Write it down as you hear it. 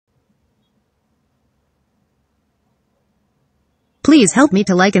Please help me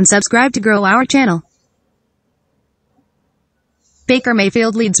to like and subscribe to grow our channel. Baker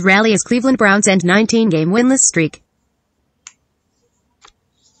Mayfield leads rally as Cleveland Browns end 19-game winless streak.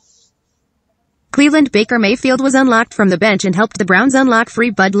 Cleveland Baker Mayfield was unlocked from the bench and helped the Browns unlock free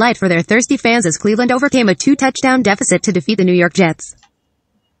Bud Light for their thirsty fans as Cleveland overcame a 2-touchdown deficit to defeat the New York Jets.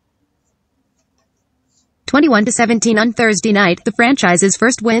 21-17 on Thursday night, the franchise's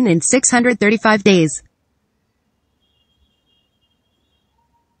first win in 635 days.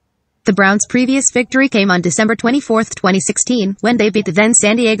 The Browns' previous victory came on December 24, 2016, when they beat the then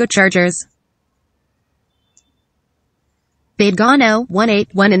San Diego Chargers. They'd gone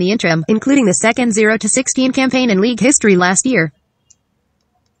 0-1-8-1 in the interim, including the second 0-16 campaign in league history last year.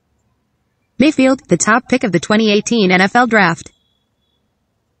 Mayfield, the top pick of the 2018 NFL Draft,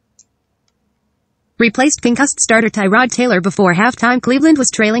 replaced concussed starter Tyrod Taylor before halftime. Cleveland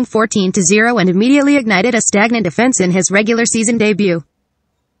was trailing 14-0 and immediately ignited a stagnant offense in his regular season debut.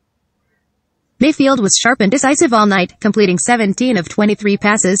 Mayfield was sharp and decisive all night, completing 17 of 23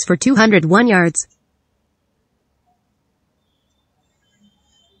 passes for 201 yards.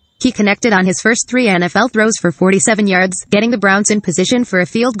 He connected on his first 3 NFL throws for 47 yards, getting the Browns in position for a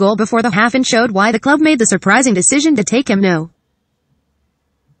field goal before the half and showed why the club made the surprising decision to take him no.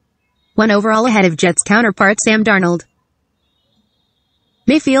 1 overall ahead of Jets counterpart Sam Darnold.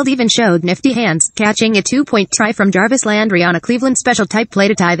 Mayfield even showed nifty hands, catching a 2-point try from Jarvis Landry on a Cleveland special type play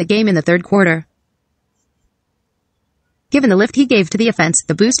to tie the game in the third quarter. Given the lift he gave to the offense,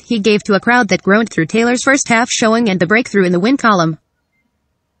 the boost he gave to a crowd that groaned through Taylor's first half showing and the breakthrough in the win column,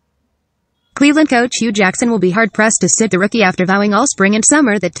 Cleveland coach Hugh Jackson will be hard-pressed to sit the rookie after vowing all spring and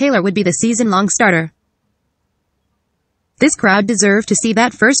summer that Taylor would be the season-long starter. This crowd deserved to see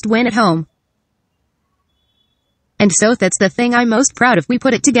that first win at home. And so that's the thing I'm most proud of. We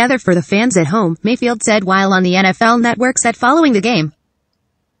put it together for the fans at home, Mayfield said while on the NFL Network set following the game.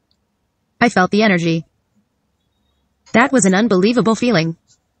 I felt the energy. That was an unbelievable feeling.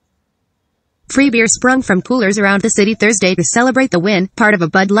 Free beer sprung from coolers around the city Thursday to celebrate the win, part of a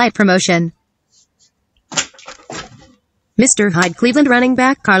Bud Light promotion. Mr. Hyde. Cleveland running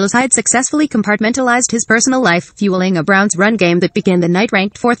back Carlos Hyde successfully compartmentalized his personal life, fueling a Browns run game that began the night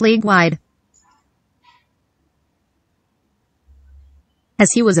ranked 4th league-wide.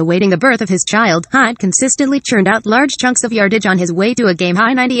 As he was awaiting the birth of his child, Hyde consistently churned out large chunks of yardage on his way to a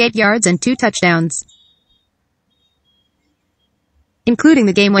game-high 98 yards and 2 touchdowns, including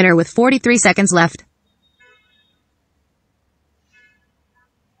the game winner with 43 seconds left.